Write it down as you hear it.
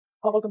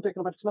Welcome to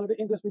Econometrics Melody.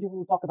 In this video,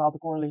 we'll talk about the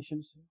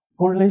correlations.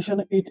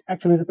 Correlation, it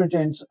actually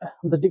represents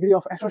the degree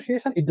of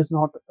association. It does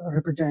not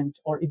represent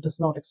or it does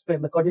not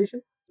explain the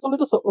causation. So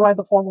let us write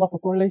the formula for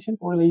correlation.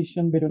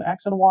 Correlation between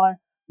x and y.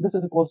 This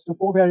is equals to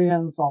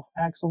covariance of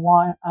x and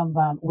y, and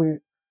then we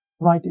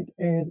write it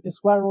as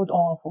square root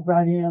of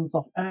variance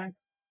of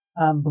x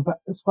and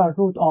the square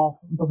root of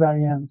the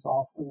variance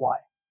of y.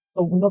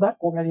 So we know that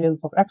covariance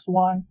of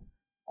xy,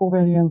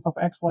 covariance of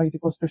xy is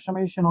equals to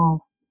summation of.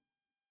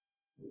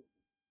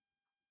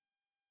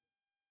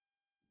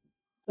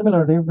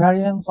 Similarly,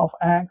 variance of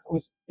x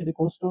which is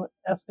equals to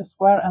s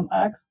square and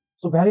x.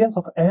 So variance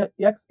of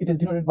x, it is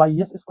denoted by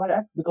s square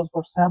x, because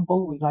for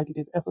sample we write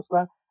it as s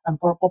square, and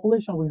for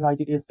population we write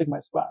it as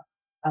sigma square.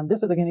 And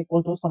this is again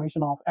equal to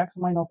summation of x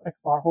minus x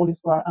bar whole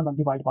square and then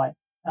divided by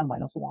n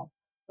minus 1.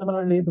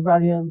 Similarly, the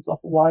variance of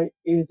y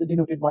is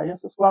denoted by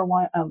s square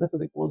y, and this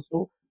is equals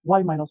to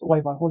y minus y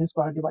bar whole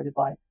square divided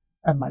by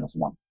n minus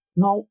 1.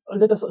 Now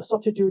let us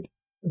substitute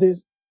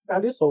these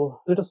values. So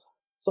let us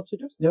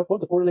substitute. Therefore,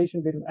 the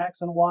correlation between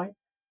x and y,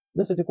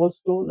 this is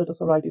equals to, let us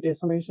write it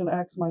as summation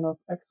x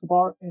minus x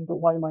bar into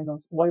y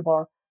minus y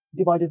bar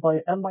divided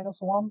by n minus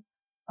 1,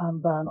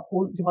 and then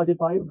whole divided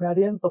by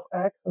variance of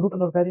x, root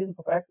under variance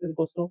of x is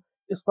equals to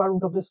the square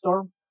root of this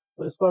term,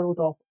 so the square root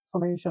of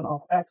summation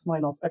of x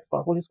minus x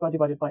bar whole square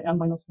divided by n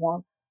minus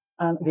 1,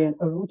 and again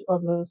a root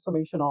under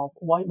summation of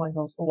y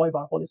minus y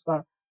bar whole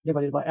square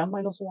divided by n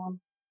minus 1.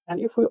 And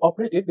if we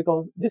operate it,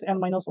 because this n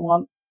minus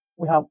 1,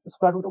 we have the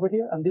square root over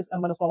here, and this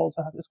n minus 1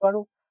 also has the square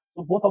root.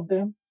 So both of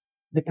them,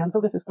 they cancel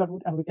this square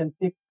root, and we can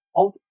take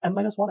out n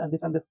minus 1, and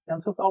this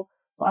cancels out.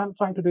 So I'm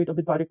trying to do it a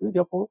bit directly.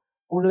 Therefore,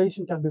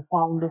 correlation can be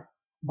found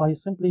by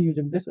simply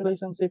using this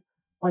relationship,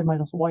 y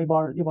minus y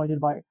bar divided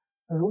by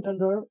root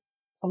under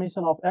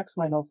summation of x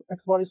minus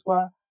x bar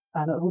square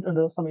and root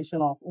under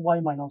summation of y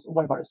minus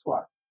y bar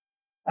square.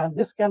 And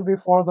this can be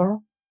further,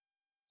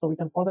 so we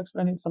can further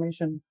explain it,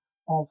 summation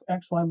of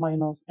xy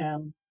minus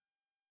n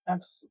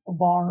x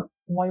bar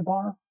y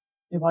bar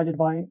divided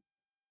by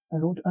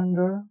root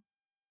under,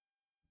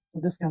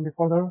 this can be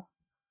further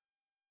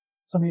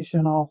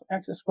summation of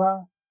x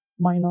square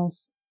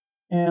minus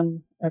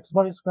n x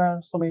bar square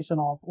summation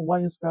of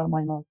y square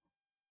minus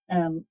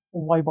n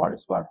y bar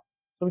square.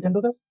 So we can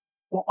do this.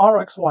 So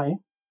rxy,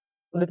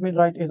 let me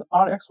write is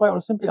rxy, or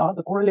simply r,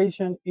 the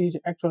correlation is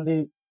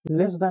actually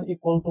less than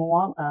equal to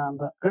 1 and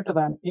greater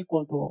than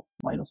equal to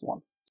minus 1.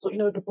 So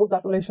in order to prove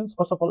that relations,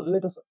 first of all,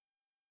 let us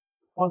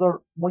further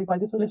modify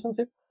this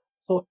relationship.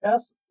 So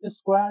s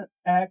square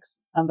x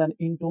and then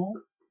into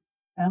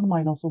n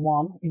minus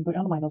 1 into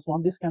n minus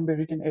 1, this can be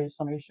written as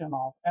summation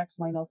of x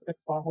minus x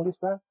bar whole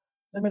square.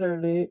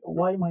 Similarly,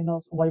 y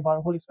minus y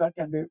bar whole square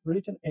can be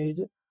written as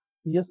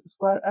s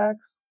square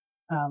x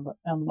and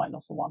n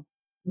minus 1.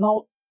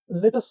 Now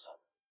let us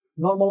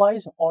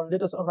normalize, or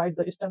let us write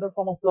the standard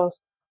form of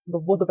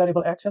both the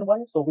variable x and y.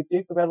 So we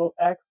take the variable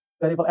x,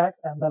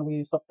 and then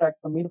we subtract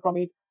the mean from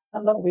it,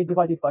 and then we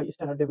divide it by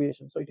standard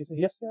deviation. So it is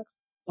yes x.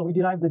 So we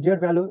derive the z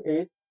value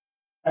is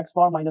x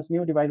bar minus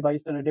mu divided by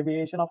standard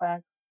deviation of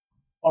x,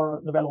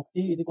 or the value of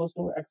t is equals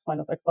to x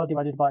minus x bar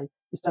divided by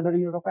standard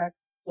error of x.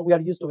 So we are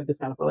used to with this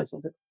kind of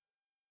relationship.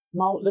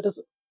 Now let us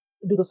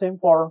do the same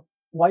for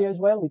y as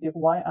well. We take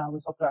y and we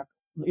subtract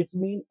its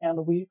mean,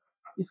 and we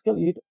scale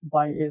it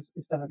by its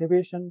standard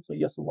deviation. So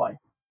yes, y.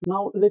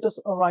 Now let us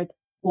write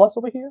plus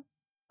over here,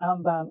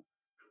 and then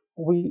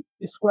we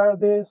square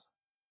this,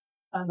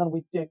 and then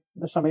we take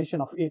the summation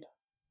of it.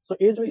 So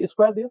as we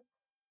square this,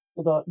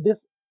 so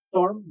this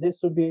term, this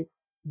should be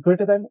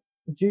greater than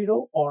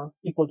 0 or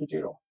equal to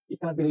 0. It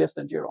cannot be less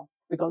than 0,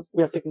 because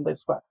we are taking the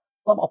square,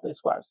 sum of the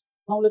squares.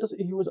 Now let us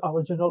use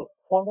our general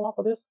formula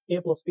for this,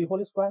 a plus b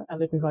whole square, and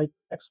let me write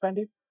expand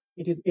it.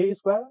 It is a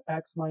square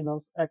x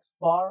minus x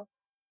bar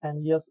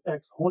and yes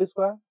x whole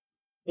square,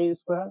 a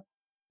square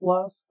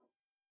plus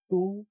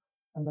 2,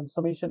 and then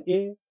summation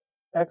a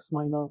x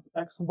minus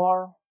x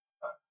bar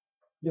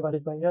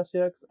divided by yes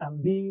x,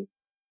 and b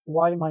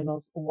y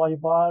minus y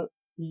bar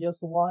yes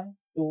y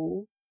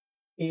to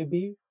ab,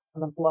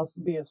 and then plus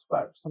b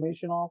square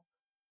summation of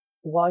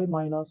y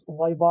minus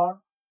y bar,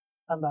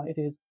 and then it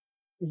is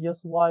yes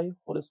y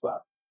whole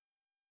square.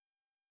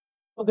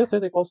 So this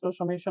is equals to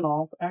summation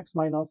of x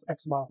minus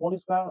x bar whole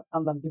square,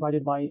 and then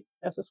divided by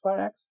s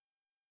square x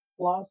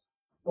plus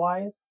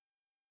twice.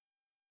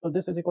 So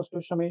this is equals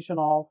to summation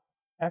of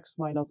x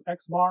minus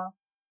x bar,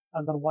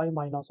 and then y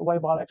minus y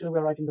bar. Actually, we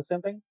are writing the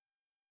same thing,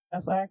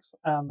 sx,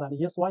 and then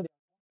yes y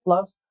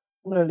plus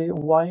similarly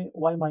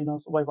y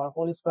minus y bar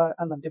whole square,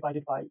 and then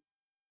divided by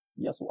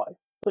yes y.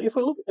 So if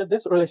we look at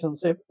this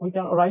relationship, we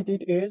can write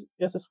it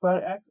as s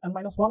square x n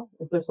minus 1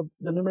 in place of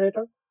the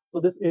numerator. So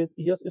this is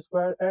s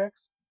square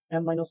x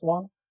n minus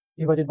 1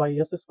 divided by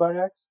s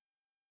square x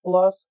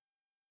plus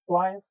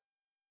twice,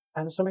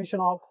 and summation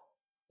of,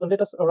 so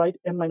let us write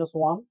n minus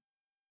 1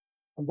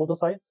 on both the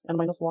sides, n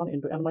minus 1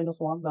 into n minus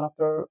 1. Then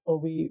after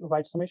we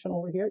write summation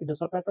over here, it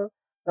does not matter.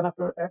 Then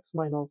after x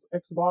minus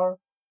x bar,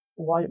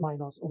 y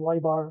minus y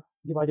bar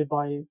divided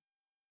by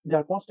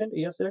their constant,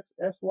 asx,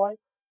 sy,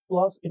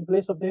 plus in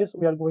place of this,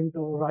 we are going to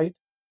write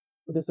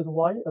So this is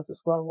y, s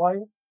square y.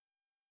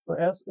 So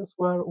s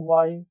square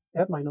y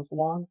n minus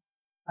 1,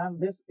 and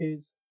this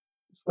is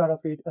square of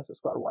it s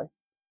square y.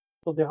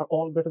 So they are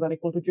all greater than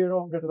equal to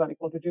 0, greater than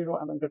equal to 0,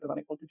 and then greater than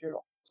equal to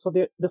 0. So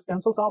this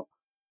cancels out.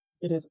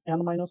 It is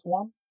n minus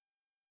 1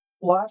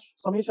 plus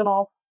summation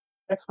of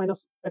x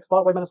minus x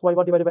bar y minus y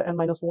bar divided by n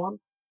minus 1,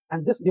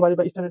 and this divided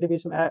by standard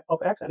deviation of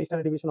x and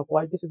standard deviation of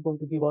y. This is going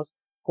to give us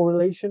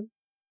correlation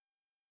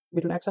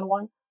between x and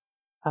y,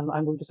 and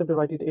I'm going to simply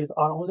write it as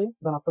r only.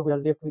 Then after we are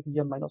left with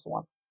n minus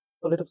 1.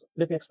 So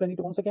let me explain it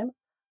once again.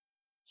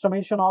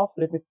 Summation of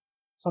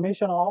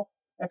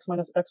x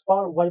minus x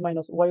bar y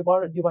minus y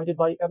bar divided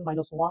by n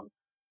minus 1.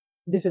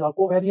 This is our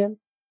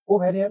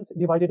covariance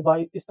divided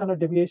by standard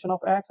deviation of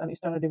x and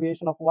standard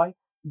deviation of y.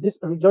 This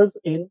results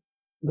in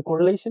the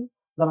correlation.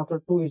 Then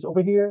after 2 is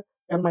over here,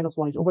 n minus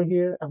 1 is over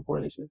here, and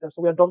correlation is there.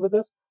 So we are done with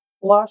this.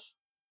 Plus,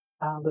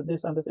 and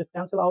this is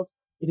cancel out.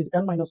 It is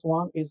n minus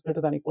 1 is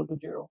greater than equal to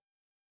 0.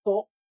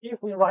 So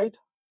if we write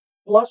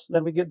plus,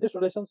 then we get this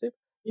relationship.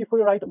 If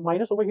we write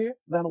minus over here,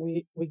 then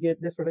we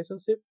get this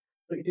relationship.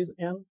 So it is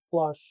n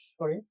plus,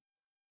 sorry,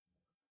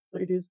 so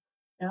it is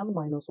n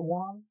minus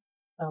 1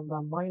 and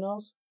then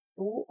minus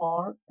 2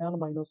 or n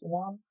minus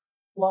 1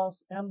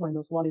 plus n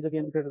minus 1 is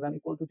again greater than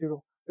equal to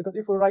 0. Because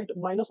if we write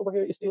minus over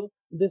here, still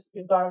this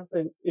entire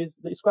thing is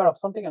the square of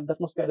something, and that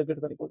must be either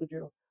greater than equal to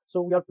 0.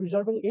 So we are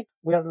preserving it,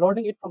 we are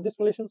learning it from this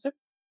relationship,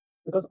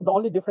 because the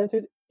only difference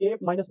is a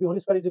minus b whole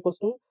square is equals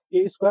to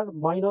a square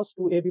minus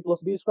 2ab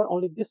plus b square.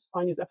 Only this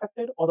sign is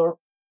affected, other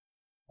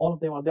all of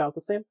them are, they are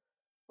the same.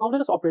 Now let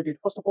us operate it.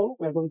 First of all,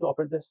 we are going to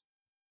operate this.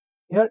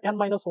 Here n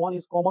minus 1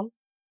 is common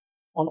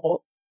on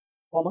all,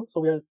 common, so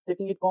we are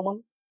taking it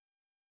common.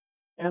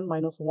 N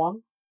minus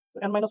 1, so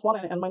n minus 1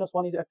 and n minus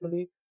 1 is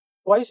actually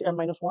twice n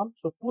minus 1,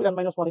 so 2 n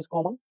minus 1 is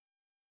common.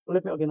 So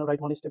let me again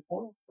write one step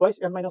more. Twice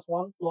n minus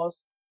 1 plus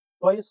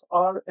twice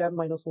r n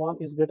minus 1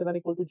 is greater than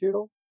equal to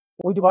 0.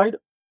 We divide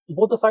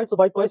both the sides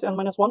by twice n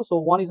minus 1, so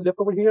 1 is left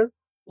over here,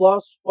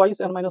 plus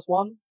twice n minus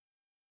 1.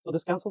 So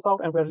this cancels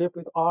out, and we are left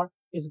with r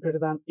is greater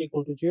than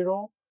equal to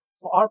 0.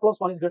 So r plus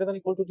 1 is greater than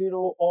equal to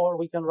 0, or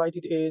we can write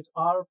it as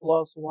r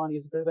plus 1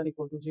 is greater than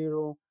equal to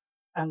 0.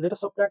 And let us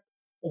subtract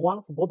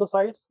 1 for both the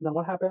sides. Then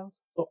what happens?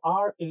 So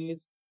r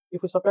is,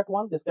 if we subtract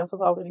 1, this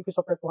cancels out, and if we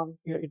subtract 1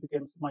 here, it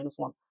becomes minus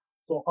 1.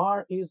 So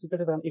r is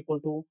greater than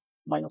equal to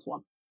minus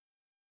 1.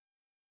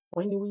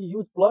 When we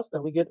use plus,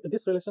 then we get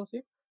this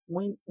relationship.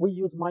 When we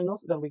use minus,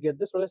 then we get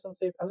this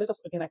relationship. And let us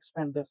again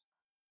expand this.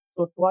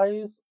 So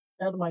twice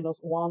n minus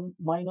 1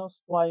 minus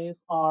twice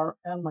r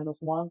n minus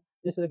 1.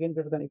 This is again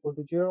greater than equal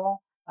to 0.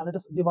 And let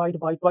us divide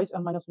by twice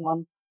n minus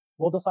 1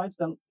 both the sides.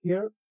 Then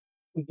here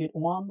we get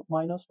 1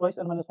 minus twice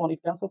n minus 1. It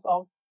cancels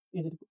out.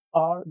 Is it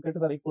r greater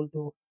than equal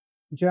to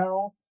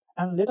 0?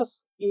 And let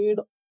us add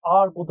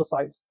r both the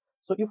sides.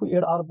 So if we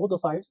add r both the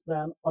sides,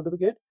 then what do we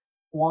get?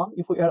 1.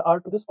 If we add r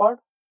to this part,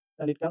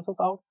 then it cancels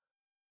out.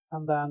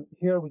 And then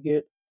here we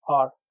get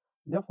r.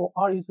 Therefore,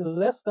 r is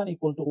less than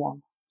equal to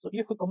 1. So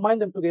if we combine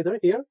them together,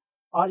 here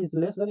r is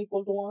less than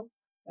equal to 1,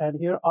 and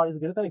here r is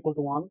greater than equal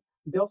to 1.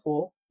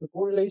 Therefore, the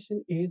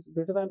correlation is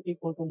greater than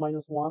equal to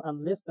minus 1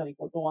 and less than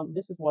equal to 1.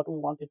 This is what we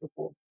wanted to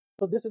prove.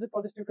 So this is it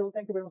for this tutorial.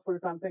 Thank you very much for your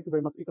time. Thank you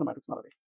very much, Econometrics Melody.